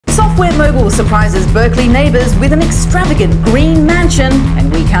Software mogul surprises Berkeley neighbours with an extravagant green mansion,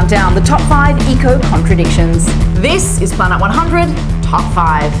 and we count down the top 5 eco contradictions. This is Planet 100 Top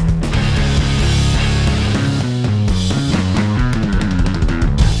 5.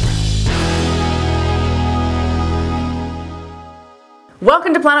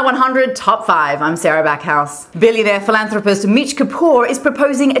 Welcome to Planet 100 Top 5. I'm Sarah Backhouse. Billionaire philanthropist Mitch Kapoor is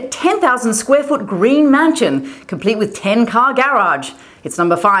proposing a 10,000 square foot green mansion, complete with 10-car garage. It's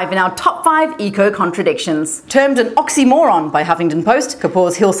number 5 in our top 5 eco contradictions. Termed an oxymoron by Huffington Post,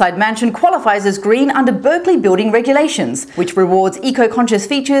 Kapoor's hillside mansion qualifies as green under Berkeley building regulations, which rewards eco-conscious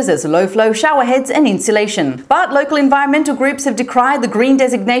features as low-flow shower heads and insulation. But local environmental groups have decried the green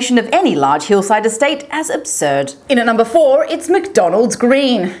designation of any large hillside estate as absurd. In at number 4, it's McDonald's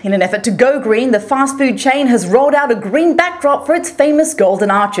green. In an effort to go green, the fast food chain has rolled out a green backdrop for its famous golden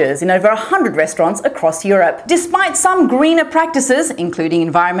arches in over 100 restaurants across Europe. Despite some greener practices, including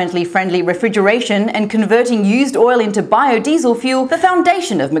environmentally friendly refrigeration and converting used oil into biodiesel fuel, the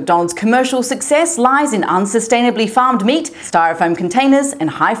foundation of McDonald's commercial success lies in unsustainably farmed meat, styrofoam containers, and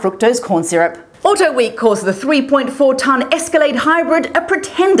high fructose corn syrup. Auto Week calls the 3.4-ton Escalade hybrid a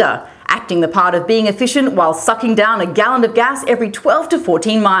pretender, acting the part of being efficient while sucking down a gallon of gas every 12 to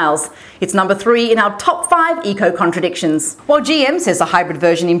 14 miles. It's number 3 in our top 5 eco contradictions. While GM says the hybrid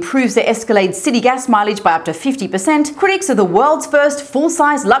version improves their Escalade city gas mileage by up to 50%, critics of the world's first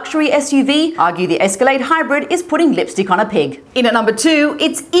full-size luxury SUV argue the Escalade hybrid is putting lipstick on a pig. In at number 2,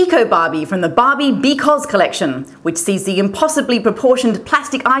 it's Eco Barbie from the Barbie Because collection, which sees the impossibly proportioned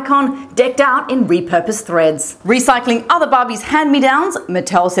plastic icon decked out in repurposed threads. Recycling other Barbie's hand-me-downs,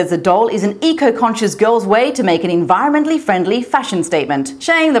 Mattel says the doll is an eco-conscious girl's way to make an environmentally friendly fashion statement.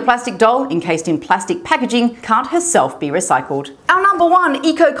 Shame the plastic doll, encased in plastic packaging, can't herself be recycled. Our number 1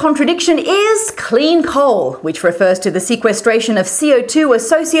 eco-contradiction is clean coal, which refers to the sequestration of CO2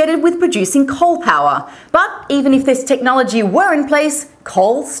 associated with producing coal power. But even if this technology were in place,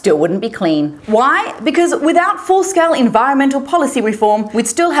 coal still wouldn't be clean. Why? Because without full-scale environmental policy reform, we'd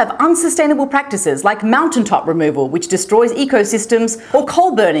still have unsustainable practices like mountaintop removal, which destroys ecosystems, or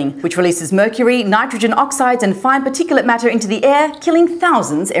coal burning, which releases mercury, nitrogen oxides, and fine particulate matter into the air, killing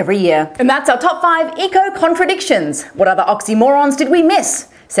thousands every year. And that's our top 5 eco-contradictions. What other oxymorons did we miss?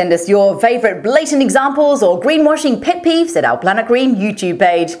 Send us your favourite blatant examples or greenwashing pet peeves at our Planet Green YouTube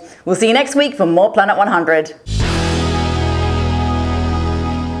page. We'll see you next week for more Planet 100.